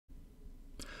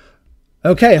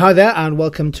Okay, hi there and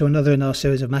welcome to another in our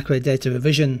series of macro data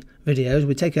revision videos.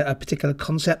 We take a particular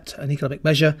concept, an economic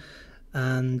measure,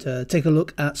 and take a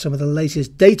look at some of the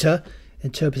latest data,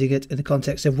 interpreting it in the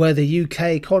context of where the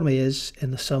UK economy is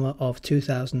in the summer of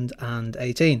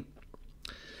 2018.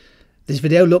 This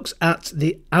video looks at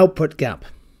the output gap.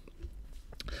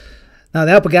 Now,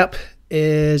 the output gap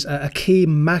is a key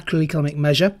macroeconomic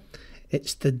measure.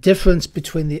 It's the difference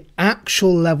between the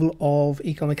actual level of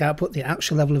economic output, the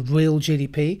actual level of real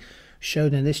GDP,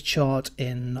 shown in this chart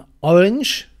in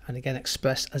orange, and again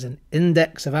expressed as an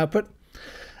index of output.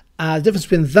 The difference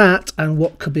between that and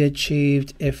what could be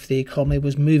achieved if the economy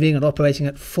was moving and operating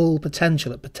at full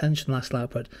potential, at potential national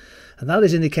output. And that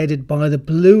is indicated by the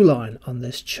blue line on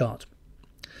this chart.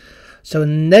 So a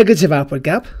negative output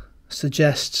gap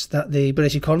suggests that the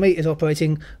British economy is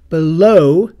operating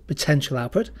below potential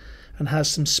output and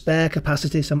has some spare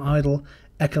capacity, some idle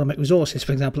economic resources.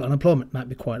 For example, unemployment might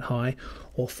be quite high,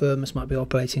 or firms might be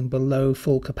operating below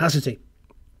full capacity.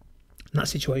 In that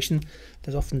situation,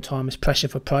 there's oftentimes pressure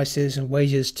for prices and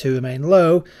wages to remain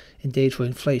low, indeed for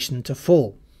inflation to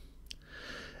fall.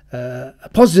 A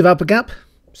positive output gap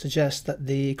suggests that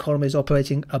the economy is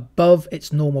operating above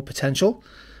its normal potential,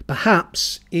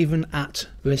 perhaps even at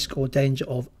risk or danger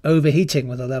of overheating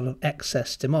with a level of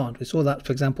excess demand. We saw that,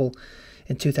 for example,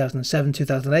 in 2007,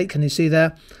 2008, can you see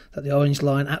there that the orange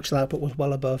line actual output was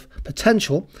well above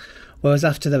potential, whereas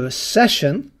after the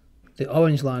recession, the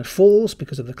orange line falls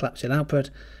because of the collapse in output,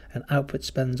 and output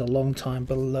spends a long time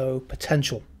below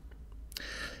potential.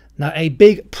 Now, a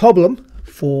big problem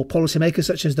for policymakers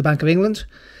such as the Bank of England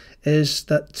is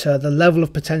that the level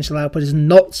of potential output is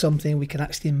not something we can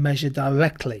actually measure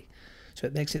directly. So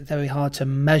it makes it very hard to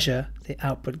measure the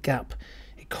output gap.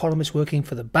 Economists working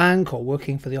for the bank or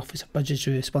working for the Office of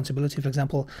Budgetary Responsibility, for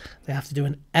example, they have to do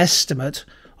an estimate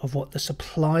of what the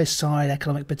supply side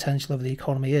economic potential of the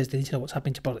economy is. They need to know what's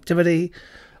happening to productivity,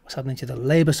 what's happening to the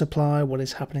labour supply, what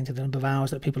is happening to the number of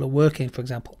hours that people are working, for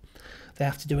example. They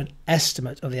have to do an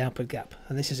estimate of the output gap,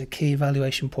 and this is a key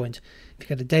evaluation point if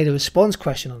you get a data response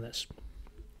question on this.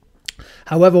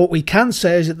 However, what we can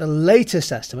say is that the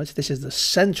latest estimate, this is the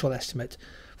central estimate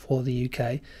for the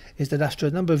UK, is that after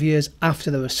a number of years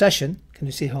after the recession, can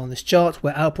you see here on this chart,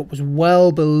 where output was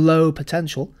well below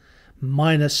potential,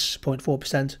 minus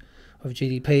 0.4% of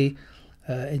GDP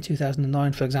in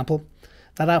 2009, for example,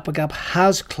 that output gap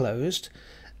has closed.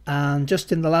 And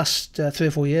just in the last 3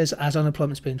 or 4 years, as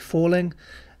unemployment's been falling,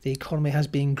 the economy has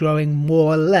been growing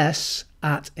more or less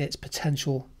at its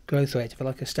potential growth rate, if you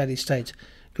like a steady state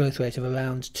growth rate of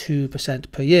around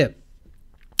 2% per year.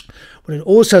 What it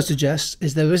also suggests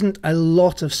is there isn't a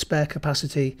lot of spare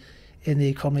capacity in the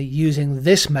economy using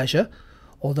this measure,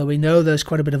 although we know there's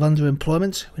quite a bit of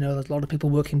underemployment. We know there's a lot of people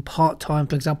working part-time,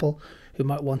 for example, who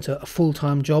might want a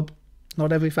full-time job.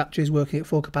 Not every factory is working at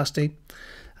full capacity,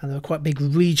 and there are quite big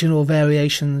regional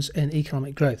variations in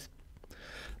economic growth.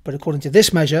 But according to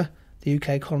this measure, the UK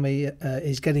economy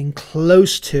is getting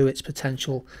close to its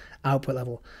potential output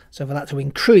level. So for that to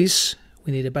increase,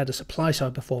 we need a better supply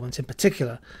side performance. In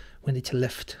particular, we need to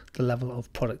lift the level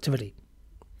of productivity.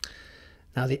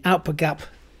 Now, the output gap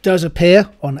does appear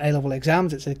on A-level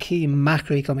exams. It's a key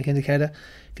macroeconomic indicator.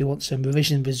 If you want some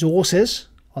revision resources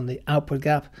on the output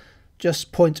gap,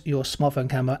 just point your smartphone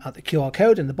camera at the QR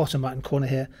code in the bottom right hand corner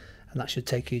here, and that should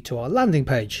take you to our landing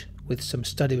page with some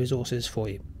study resources for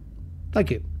you.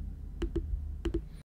 Thank you.